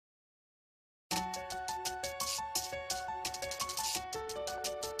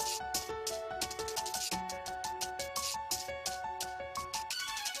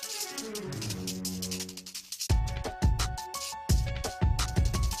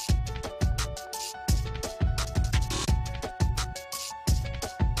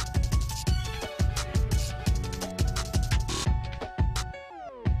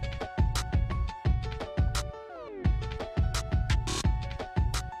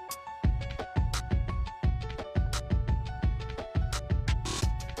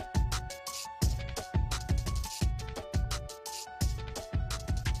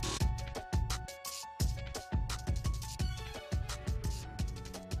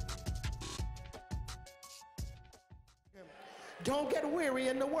Don't get weary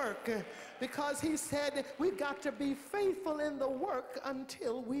in the work, because he said we've got to be faithful in the work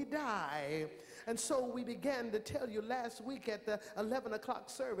until we die. And so we began to tell you last week at the 11 o'clock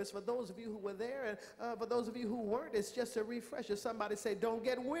service, for those of you who were there and for those of you who weren't, it's just a refresher. Somebody say, don't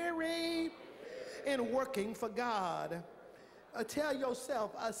get weary in working for God. Tell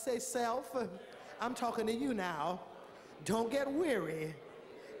yourself, I say self, I'm talking to you now, don't get weary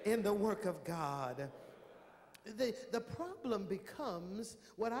in the work of God. The problem becomes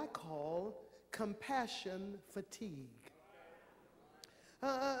what I call compassion fatigue.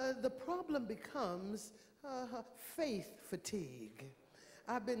 The problem becomes faith fatigue.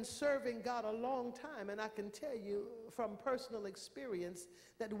 I've been serving God a long time, and I can tell you from personal experience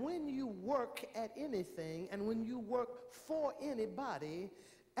that when you work at anything and when you work for anybody,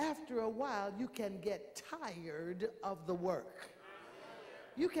 after a while you can get tired of the work.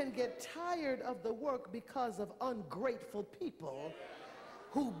 You can get tired of the work because of ungrateful people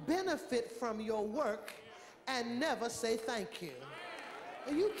who benefit from your work and never say thank you.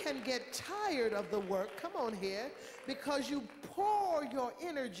 You can get tired of the work, come on here, because you pour your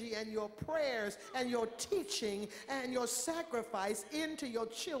energy and your prayers and your teaching and your sacrifice into your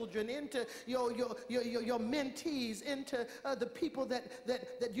children, into your mentees, into the people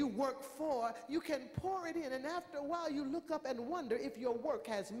that you work for. You can pour it in, and after a while you look up and wonder if your work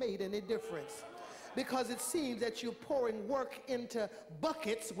has made any difference, because it seems that you're pouring work into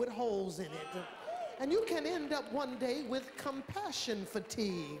buckets with holes in it. And you can end up one day with compassion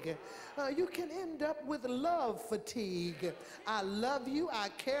fatigue. You can end up with love fatigue. I love you, I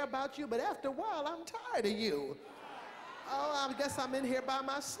care about you, but after a while I'm tired of you. Oh, I guess I'm in here by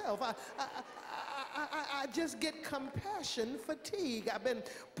myself. I just get compassion fatigue. I've been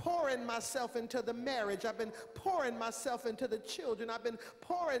pouring myself into the marriage. I've been pouring myself into the children. I've been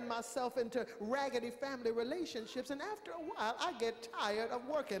pouring myself into raggedy family relationships. And after a while, I get tired of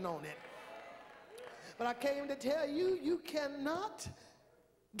working on it. But I came to tell you, you cannot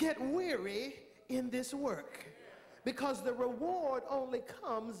get weary in this work, because the reward only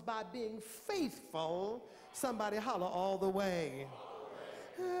comes by being faithful. Somebody holler, all the way.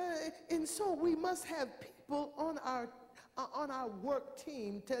 And so we must have people on our work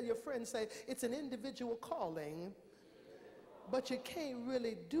team. Tell your friend, say, it's an individual calling, but you can't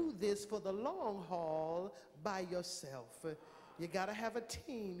really do this for the long haul by yourself. You got to have a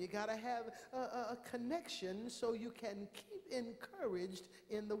team. You got to have a connection so you can keep encouraged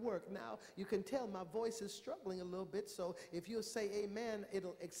in the work. Now, you can tell my voice is struggling a little bit, so if you'll say amen,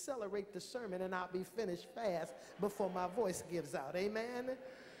 it'll accelerate the sermon and I'll be finished fast before my voice gives out. Amen?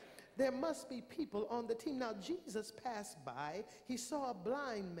 There must be people on the team. Now, Jesus passed by. He saw a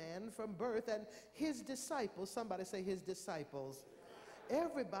blind man from birth, and his disciples, somebody say his disciples.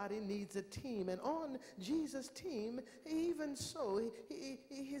 Everybody needs a team, and on Jesus' team, even so,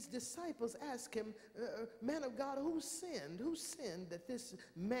 his disciples asked him, man of God, who sinned? Who sinned that this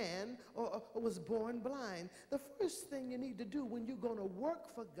man was born blind? The first thing you need to do when you're going to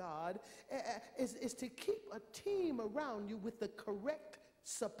work for God is to keep a team around you with the correct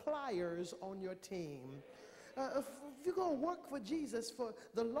suppliers on your team. If you're going to work for Jesus for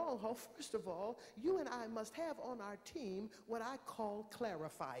the long haul, first of all, you and I must have on our team what I call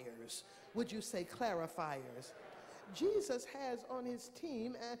clarifiers. Would you say clarifiers? Jesus has on his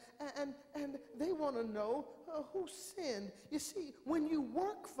team, and they want to know who sinned. You see, when you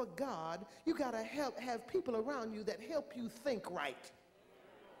work for God, you got to have people around you that help you think right.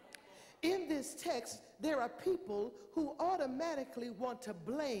 In this text, there are people who automatically want to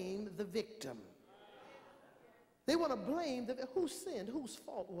blame the victim. They want to blame who sinned, whose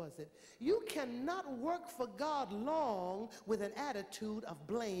fault was it? You cannot work for God long with an attitude of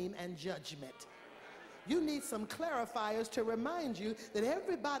blame and judgment. You need some clarifiers to remind you that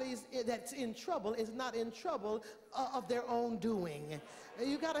everybody that's in trouble is not in trouble of their own doing.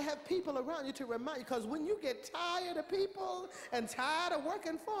 You got to have people around you to remind you, because when you get tired of people and tired of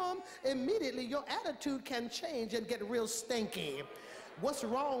working for them, immediately your attitude can change and get real stinky. What's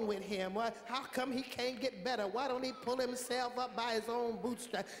wrong with him? How come he can't get better? Why don't he pull himself up by his own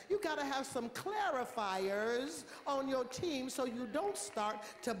bootstraps? You got to have some clarifiers on your team so you don't start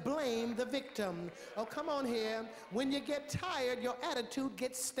to blame the victim. Oh, come on here. When you get tired, your attitude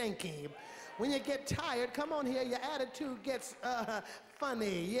gets stinky. When you get tired, come on here, your attitude gets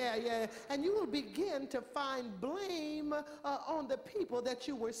funny. Yeah. And you will begin to find blame on the people that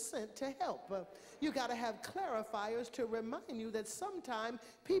you were sent to help. You got to have clarifiers to remind you that sometimes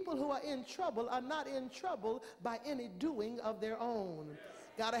people who are in trouble are not in trouble by any doing of their own.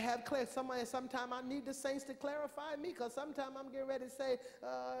 Got to have clarity. Sometime I need the saints to clarify me, because sometimes I'm getting ready to say,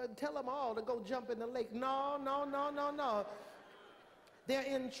 tell them all to go jump in the lake. No. They're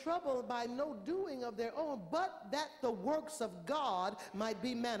in trouble by no doing of their own, but that the works of God might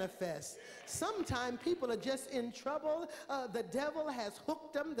be manifest. Sometimes people are just in trouble. The devil has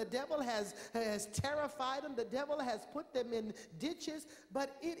hooked them. The devil has terrified them. The devil has put them in ditches.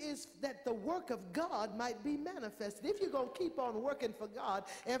 But it is that the work of God might be manifested. If you're going to keep on working for God,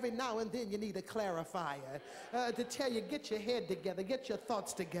 every now and then you need a clarifier to tell you, get your head together, get your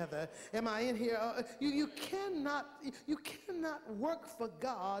thoughts together. Am I in here? You cannot work for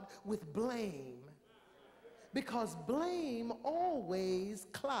God with blame, because blame always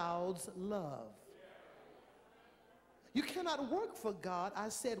clouds love. You cannot work for God, I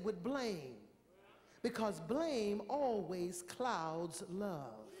said, with blame, because blame always clouds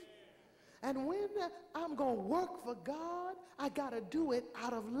love. And when I'm going to work for God, I got to do it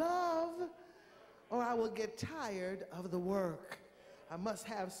out of love, or I will get tired of the work. I must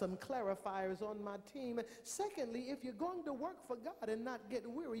have some clarifiers on my team. Secondly, if you're going to work for God and not get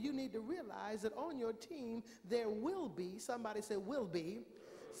weary, you need to realize that on your team there will be, somebody said will be,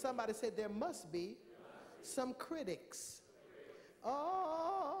 somebody said there must be some critics.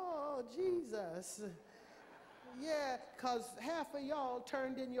 Oh, Jesus. Yeah, because half of y'all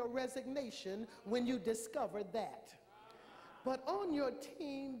turned in your resignation when you discovered that. But on your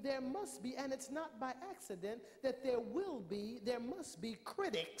team, there must be, and it's not by accident, that there must be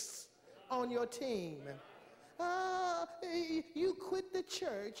critics on your team. You quit the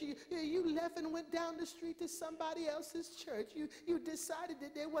church. You left and went down the street to somebody else's church. You decided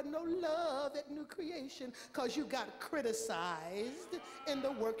that there was no love at New Creation because you got criticized in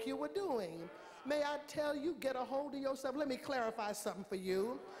the work you were doing. May I tell you, get a hold of yourself. Let me clarify something for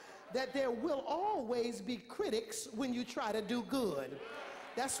you. That there will always be critics when you try to do good.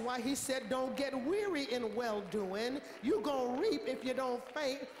 That's why he said, don't get weary in well-doing. You're going to reap if you don't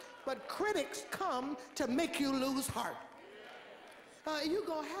faint. But critics come to make you lose heart. You're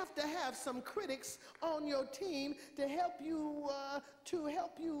going to have some critics on your team to help you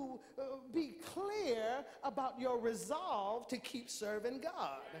be clear about your resolve to keep serving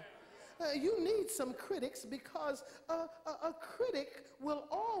God. You need some critics, because a critic will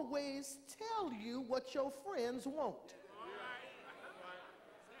always tell you what your friends won't.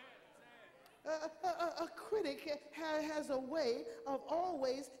 A critic has a way of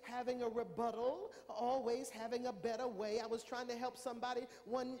always having a rebuttal, always having a better way. I was trying to help somebody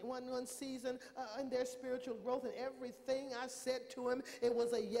one season in their spiritual growth, and everything I said to him, it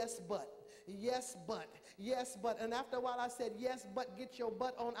was a yes, but. Yes, but. Yes, but. And after a while I said, yes, but get your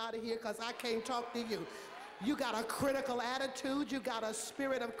butt on out of here, because I can't talk to you. You got a critical attitude. You got a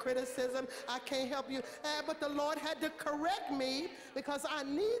spirit of criticism. I can't help you. But the Lord had to correct me, because I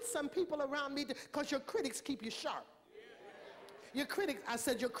need some people around me, because your critics keep you sharp. Your critics, I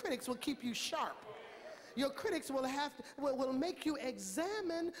said, your critics will keep you sharp. Your critics will make you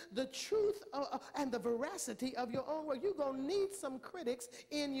examine the truth and the veracity of your own work. You're going to need some critics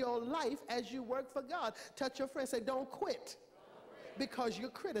in your life as you work for God. Touch your friend, say, don't quit because you're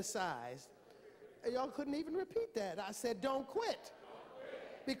criticized. Y'all couldn't even repeat that. I said, don't quit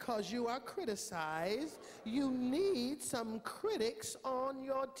because you are criticized. You need some critics on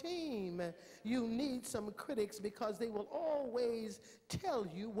your team. You need some critics, because they will always tell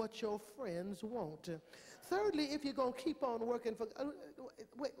you what your friends won't. Thirdly, if you're going to keep on working for,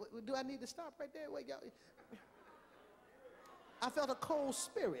 wait, do I need to stop right there? Wait, y'all. I felt a cold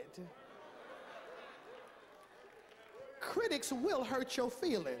spirit. Critics will hurt your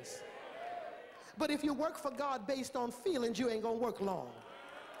feelings. But if you work for God based on feelings, you ain't going to work long.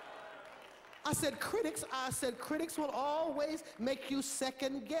 I said critics will always make you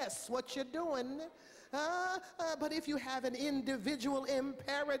second guess what you're doing. But if you have an individual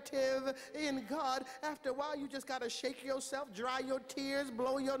imperative in God, after a while you just got to shake yourself, dry your tears,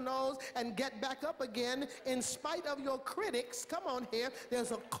 blow your nose, and get back up again. In spite of your critics, come on here,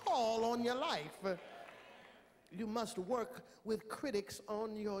 there's a call on your life. You must work with critics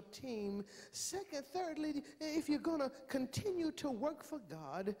on your team. Thirdly, if you're going to continue to work for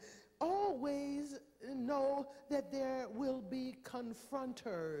God, always know that there will be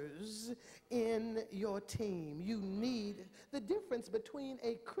confronters in your team. You need the difference between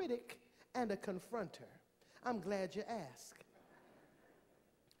a critic and a confronter. I'm glad you asked.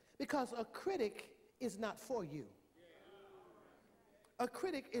 Because a critic is not for you. A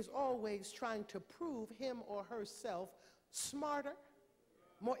critic is always trying to prove him or herself smarter,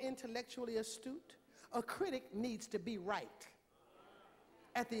 more intellectually astute. A critic needs to be right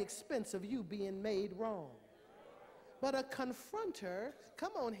at the expense of you being made wrong. But a confronter,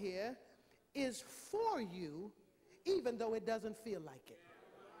 come on here, is for you even though it doesn't feel like it.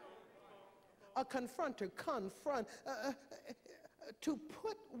 A confronter to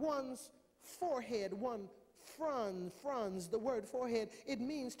put one's forehead, one fronds, the word forehead, it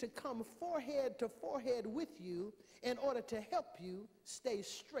means to come forehead to forehead with you in order to help you stay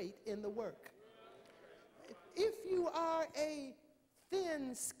straight in the work. If you are a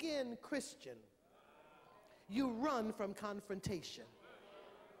thin-skinned Christian, you run from confrontation.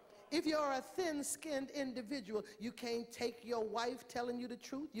 If you're a thin-skinned individual, you can't take your wife telling you the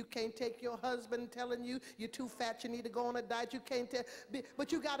truth. You can't take your husband telling you you're too fat, you need to go on a diet. You can't tell,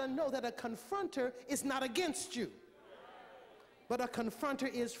 but you got to know that a confronter is not against you. But a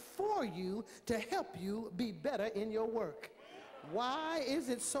confronter is for you to help you be better in your work. Why is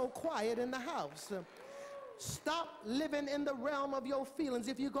it so quiet in the house? Stop living in the realm of your feelings.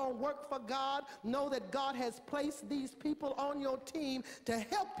 If you're going to work for God, know that God has placed these people on your team to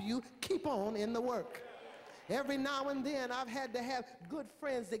help you keep on in the work. Every now and then I've had to have good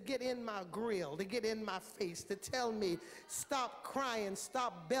friends that get in my grill, to get in my face, to tell me, stop crying,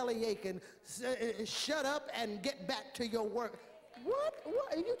 stop belly aching, shut up and get back to your work. What?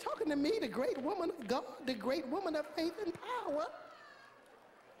 Are you talking to me, the great woman of God, the great woman of faith and power?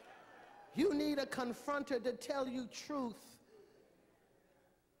 You need a confronter to tell you truth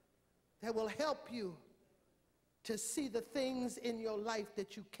that will help you to see the things in your life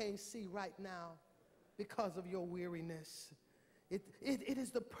that you can't see right now because of your weariness. It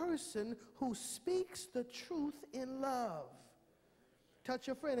is the person who speaks the truth in love. Touch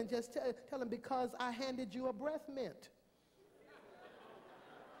your friend and just tell him, because I handed you a breath mint,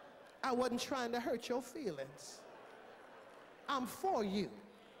 I wasn't trying to hurt your feelings. I'm for you.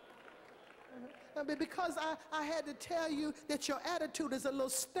 Because I had to tell you that your attitude is a little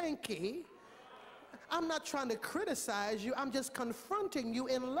stinky, I'm not trying to criticize you. I'm just confronting you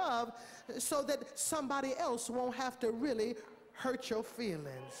in love so that somebody else won't have to really hurt your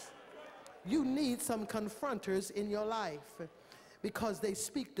feelings. You need some confronters in your life because they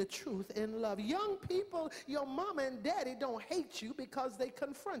speak the truth in love. Young people, your mama and daddy don't hate you because they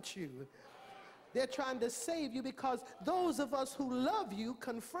confront you. They're trying to save you because those of us who love you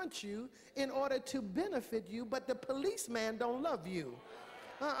confront you in order to benefit you, but the policeman don't love you.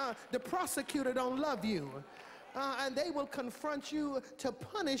 The prosecutor don't love you. And they will confront you to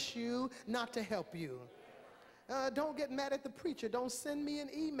punish you, not to help you. Don't get mad at the preacher. Don't send me an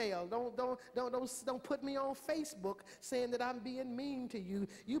email. Don't put me on Facebook saying that I'm being mean to you.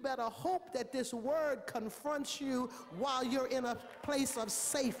 You better hope that this word confronts you while you're in a place of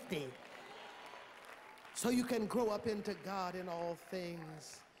safety, so you can grow up into God in all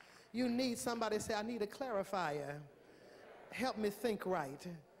things. You need somebody to say, I need a clarifier. Help me think right.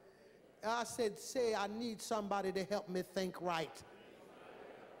 I said, say, I need somebody to help me think right.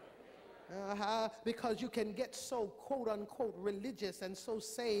 Because you can get so quote unquote religious and so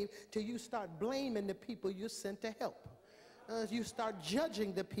saved till you start blaming the people you sent to help. You start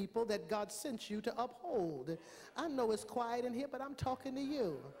judging the people that God sent you to uphold. I know it's quiet in here, but I'm talking to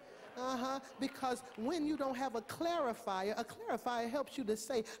you. Because when you don't have a clarifier helps you to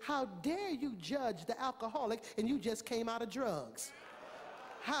say, how dare you judge the alcoholic and you just came out of drugs?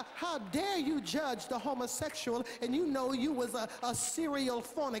 How dare you judge the homosexual and you know you was a serial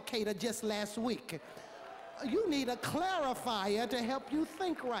fornicator just last week? You need a clarifier to help you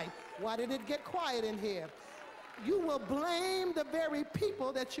think right. Why did it get quiet in here? You will blame the very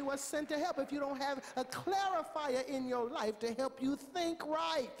people that you are sent to help if you don't have a clarifier in your life to help you think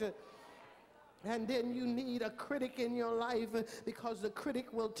right. And then you need a critic in your life because the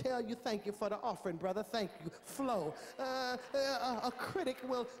critic will tell you, thank you for the offering, brother, thank you, flow. A critic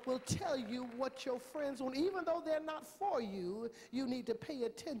will tell you what your friends want. Even though they're not for you, you need to pay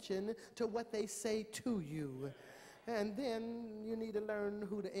attention to what they say to you. And then you need to learn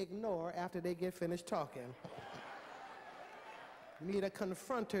who to ignore after they get finished talking. You need a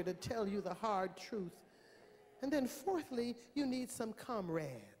confronter to tell you the hard truth. And then fourthly, you need some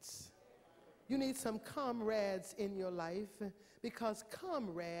comrades. You need some comrades in your life because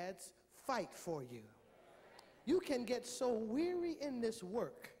comrades fight for you. You can get so weary in this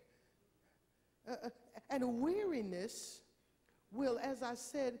work. And weariness will, as I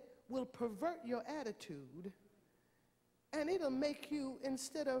said, will pervert your attitude. And it'll make you,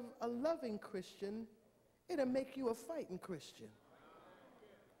 instead of a loving Christian, it'll make you a fighting Christian.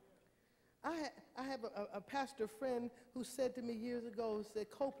 I have a pastor friend who said to me years ago,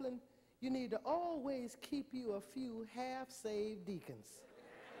 said, Copeland, you need to always keep you a few half-saved deacons.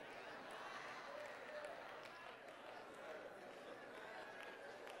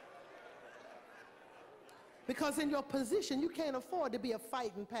 Because in your position, you can't afford to be a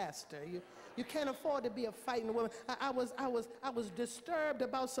fighting pastor. You can't afford to be a fighting woman. I was disturbed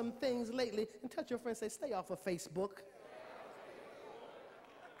about some things lately. And touch your friend and say, stay off of Facebook.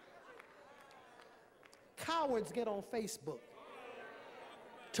 Cowards get on Facebook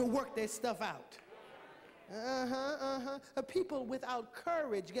to work their stuff out. People without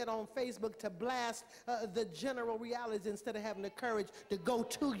courage get on Facebook to blast the general realities instead of having the courage to go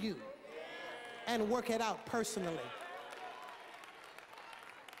to you and work it out personally.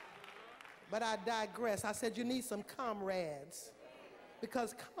 But I digress. I said you need some comrades,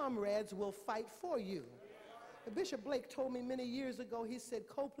 because comrades will fight for you. Bishop Blake told me many years ago, he said,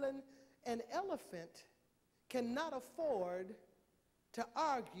 Copeland, an elephant cannot afford to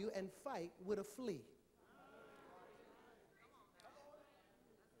argue and fight with a flea.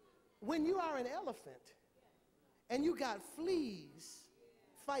 When you are an elephant and you got fleas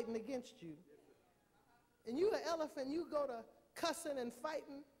fighting against you, and you an elephant, you go to cussing and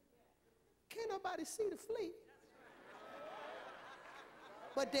fighting, can't nobody see the flea,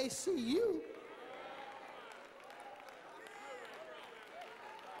 but they see you.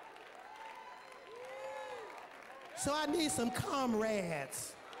 So I need some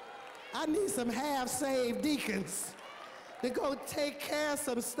comrades. I need some half-saved deacons to go take care of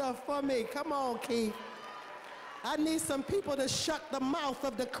some stuff for me. Come on, Keith. I need some people to shut the mouth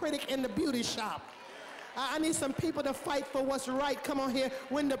of the critic in the beauty shop. I need some people to fight for what's right. Come on here.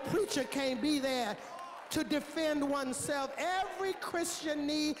 When the preacher can't be there to defend oneself, every Christian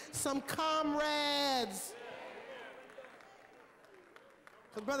needs some comrades.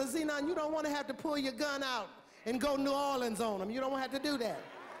 Because Brother Zenon, you don't want to have to pull your gun out and go New Orleans on them. You don't have to do that.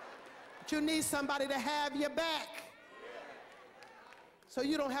 But you need somebody to have your back, so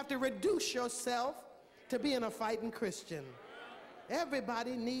you don't have to reduce yourself to being a fighting Christian.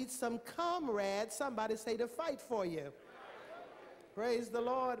 Everybody needs some comrades, somebody say, to fight for you. Praise the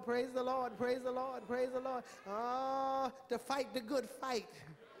Lord, praise the Lord, praise the Lord, praise the Lord. Oh, to fight the good fight.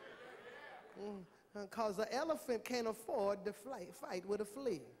 Because the elephant can't afford to fight with a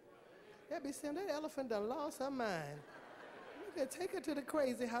flea. They'll be saying, that elephant done lost her mind. Look at, take her to the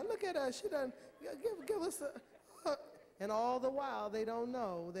crazy house. Look at her, she done, give us a... And all the while, they don't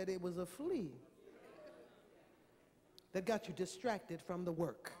know that it was a flea that got you distracted from the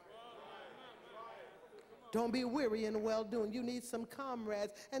work. Don't be weary in well-doing. You need some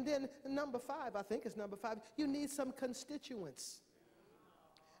comrades. And then number 5, I think it's number 5, you need some constituents.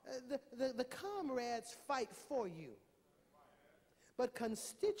 The comrades fight for you, but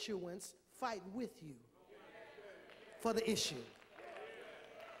constituents fight with you for the issue.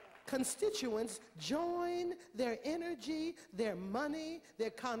 Constituents join their energy, their money, their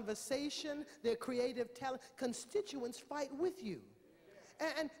conversation, their creative talent. Constituents fight with you.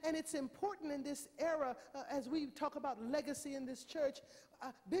 And it's important in this era, as we talk about legacy in this church,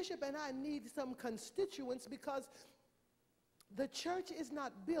 Bishop and I need some constituents, because the church is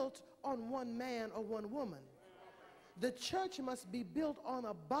not built on one man or one woman. The church must be built on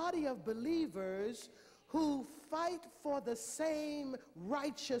a body of believers who fight for the same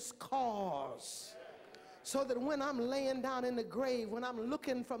righteous cause, so that when I'm laying down in the grave, when I'm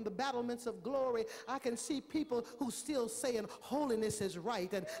looking from the battlements of glory, I can see people who still saying holiness is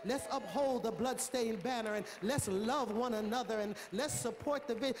right, and let's uphold the bloodstained banner, and let's love one another, and let's support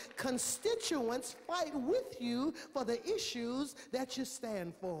the constituents fight with you for the issues that you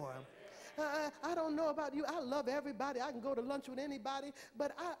stand for. I don't know about you. I love everybody. I can go to lunch with anybody,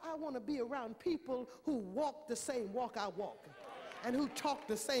 but I want to be around people who walk the same walk I walk, and who talk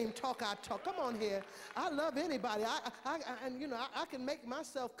the same talk I talk. Come on here. I love anybody. And you know, I can make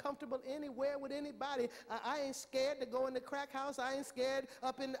myself comfortable anywhere with anybody. I ain't scared to go in the crack house. I ain't scared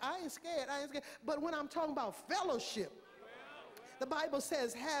I ain't scared. But when I'm talking about fellowship, the Bible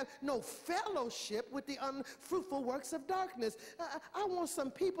says, have no fellowship with the unfruitful works of darkness. I want some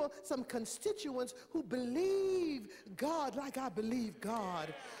people, some constituents who believe God like I believe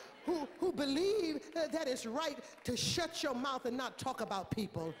God. Who believe that it's right to shut your mouth and not talk about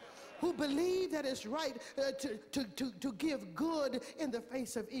people. Who believe that it's right to give good in the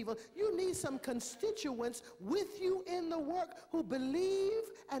face of evil. You need some constituents with you in the work who believe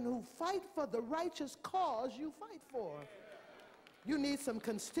and who fight for the righteous cause you fight for. You need some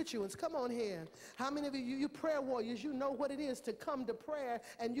constituents. Come on here. How many of you prayer warriors, you know what it is to come to prayer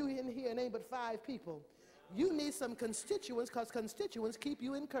and you in here and ain't but 5 people? You need some constituents, because constituents keep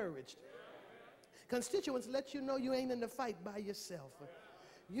you encouraged. Constituents let you know you ain't in the fight by yourself.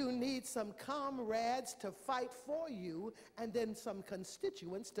 You need some comrades to fight for you, and then some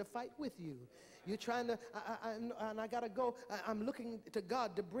constituents to fight with you. You're trying to, and I got to go. I'm looking to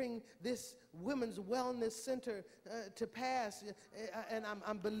God to bring this women's wellness center to pass. And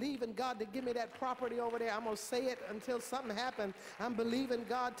I'm believing God to give me that property over there. I'm going to say it until something happens. I'm believing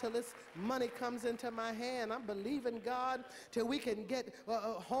God till this money comes into my hand. I'm believing God till we can get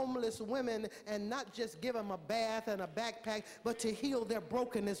homeless women and not just give them a bath and a backpack, but to heal their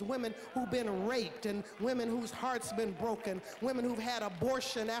brokenness. Women who've been raped, and women whose hearts been broken, women who've had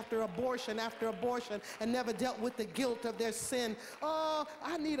abortion after abortion after abortion and never dealt with the guilt of their sin. Oh,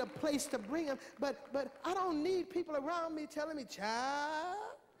 I need a place to bring them, but I don't need people around me telling me, child,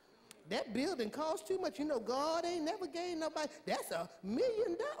 that building costs too much. You know, God ain't never gave nobody. That's $1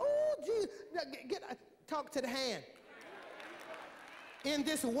 million. Oh, geez. Talk to the hand. In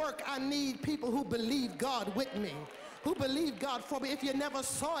this work, I need people who believe God with me, who believe God for me. If you never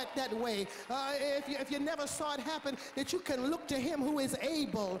saw it that way, if you never saw it happen, that you can look to him who is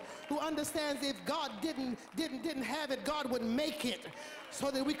able, who understands if God didn't have it, God would make it so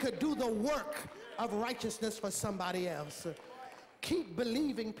that we could do the work of righteousness for somebody else. Keep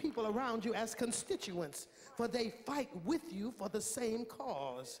believing people around you as constituents, for they fight with you for the same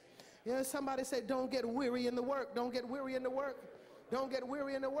cause. You know, somebody said, don't get weary in the work. Don't get weary in the work. Don't get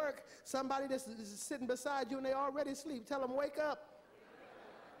weary in the work. Somebody that's sitting beside you and they already sleep, tell them, wake up.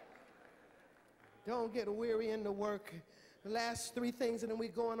 Don't get weary in the work. The last 3 things, and then we're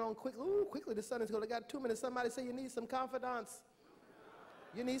going on quickly. Ooh, quickly, the sun is going. I got 2 minutes. Somebody say you need some confidants.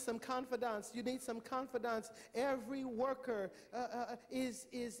 You need some confidants. You need some confidants. Every worker is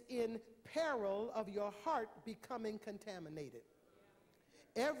in peril of your heart becoming contaminated.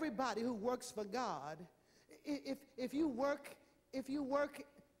 Everybody who works for God, if you work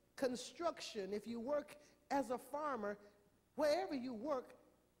construction, if you work as a farmer, wherever you work,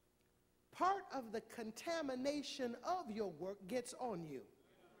 part of the contamination of your work gets on you.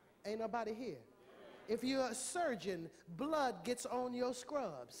 Ain't nobody here. If you're a surgeon, blood gets on your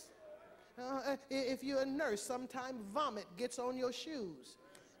scrubs. If you're a nurse, sometimes vomit gets on your shoes.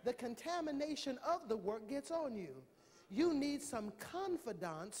 The contamination of the work gets on you. You need some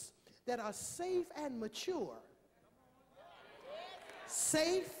confidants that are safe and mature.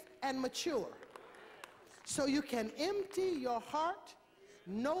 Safe and mature. So you can empty your heart,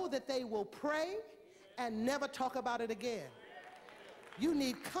 know that they will pray, and never talk about it again. You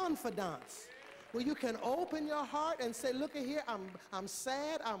need confidants where you can open your heart and say, look at here, I'm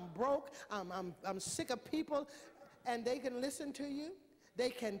sad, I'm broke, I'm sick of people, and they can listen to you. They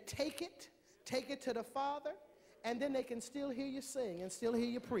can take it to the Father, and then they can still hear you sing and still hear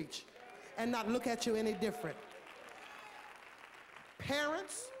you preach and not look at you any different.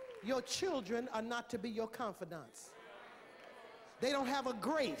 Parents, your children are not to be your confidants. They don't have a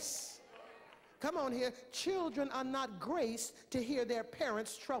grace. Come on here. Children are not graced to hear their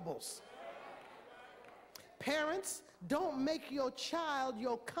parents' troubles. Parents, don't make your child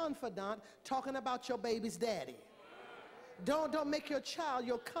your confidant talking about your baby's daddy. Don't make your child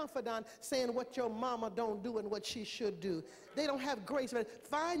your confidant saying what your mama don't do and what she should do. They don't have grace.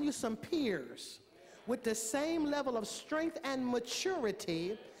 Find you some peers with the same level of strength and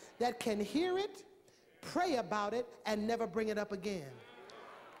maturity that can hear it, pray about it, and never bring it up again.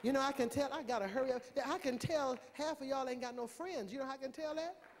 You know, I can tell, I gotta hurry up. I can tell half of y'all ain't got no friends. You know how I can tell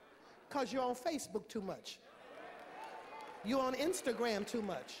that? Because you're on Facebook too much. You're on Instagram too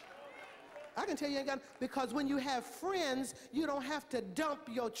much. I can tell you ain't got, because when you have friends, you don't have to dump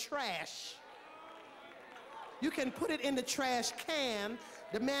your trash. You can put it in the trash can.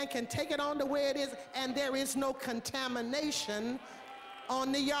 The man can take it on to where it is, and there is no contamination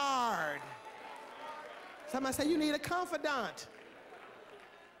on the yard. Somebody say you need a confidant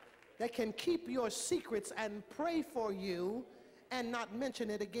that can keep your secrets and pray for you and not mention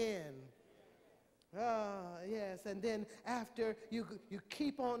it again. Yes, and then after you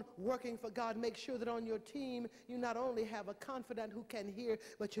keep on working for God, make sure that on your team you not only have a confidant who can hear,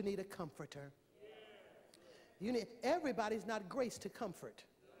 but you need a comforter. Everybody's not graced to comfort.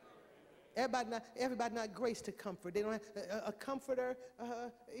 Everybody not graced to comfort. They don't have, a comforter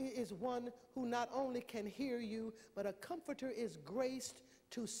is one who not only can hear you, but a comforter is graced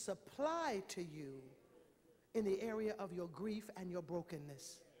to supply to you in the area of your grief and your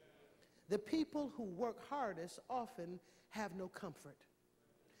brokenness. The people who work hardest often have no comfort.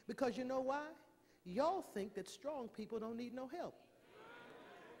 Because you know why? Y'all think that strong people don't need no help.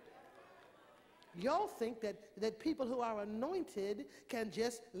 Y'all think that people who are anointed can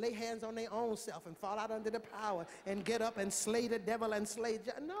just lay hands on their own self and fall out under the power and get up and slay the devil and slay.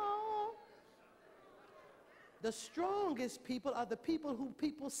 No. The strongest people are the people who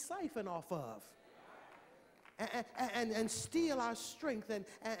people siphon off of. And steal our strength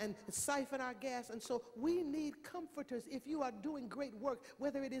and siphon our gas. And so we need comforters. If you are doing great work,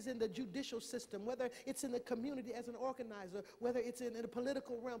 whether it is in the judicial system, whether it's in the community as an organizer, whether it's in the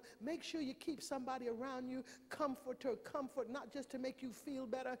political realm, make sure you keep somebody around you, comfort, not just to make you feel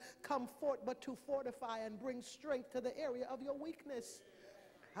better, comfort, but to fortify and bring strength to the area of your weakness.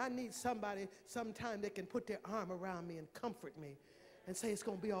 I need somebody sometime that can put their arm around me and comfort me and say it's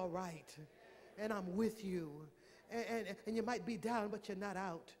going to be all right. And I'm with you. And you might be down, but you're not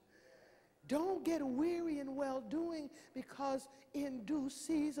out. Don't get weary in well-doing, because in due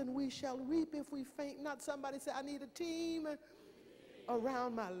season we shall reap if we faint not. Somebody say, I need a team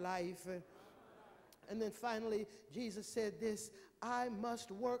around my life. And then finally, Jesus said this, I must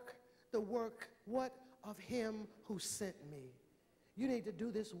work the work, what? Of him who sent me. You need to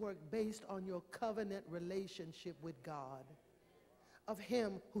do this work based on your covenant relationship with God. Of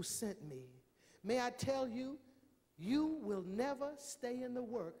him who sent me. May I tell you, you will never stay in the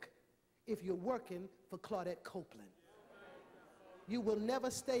work if you're working for Claudette Copeland. You will never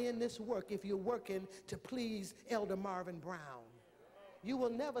stay in this work if you're working to please Elder Marvin Brown. You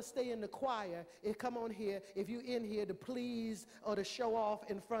will never stay in the choir if you're in here to please or to show off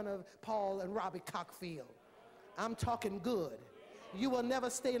in front of Paul and Robbie Cockfield. I'm talking good. You will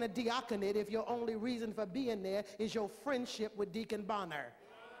never stay in a diaconate if your only reason for being there is your friendship with Deacon Bonner.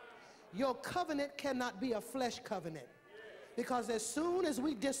 Your covenant cannot be a flesh covenant, because as soon as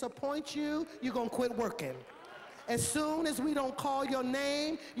we disappoint you, you're going to quit working. As soon as we don't call your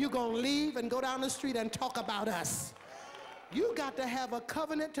name, you're going to leave and go down the street and talk about us. You got to have a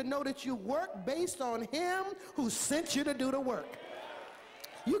covenant to know that you work based on him who sent you to do the work.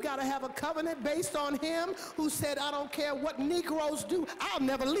 You got to have a covenant based on him who said, I don't care what Negroes do, I'll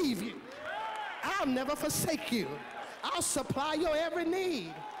never leave you. I'll never forsake you. I'll supply your every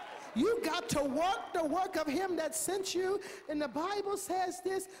need. You got to work the work of him that sent you. And the Bible says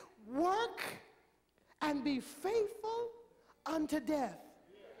this, work and be faithful unto death.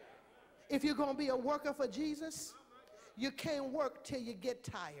 If you're going to be a worker for Jesus, you can't work till you get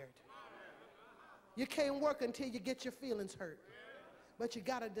tired. You can't work until you get your feelings hurt. But you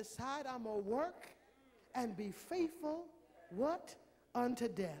got to decide, I'm going to work and be faithful, what? Unto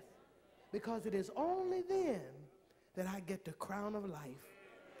death. Because it is only then that I get the crown of life.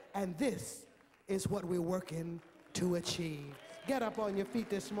 And this is what we're working to achieve. Get up on your feet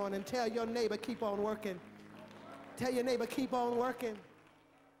this morning. Tell your neighbor, keep on working. Tell your neighbor, keep on working.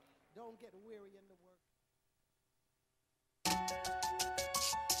 Don't get weary.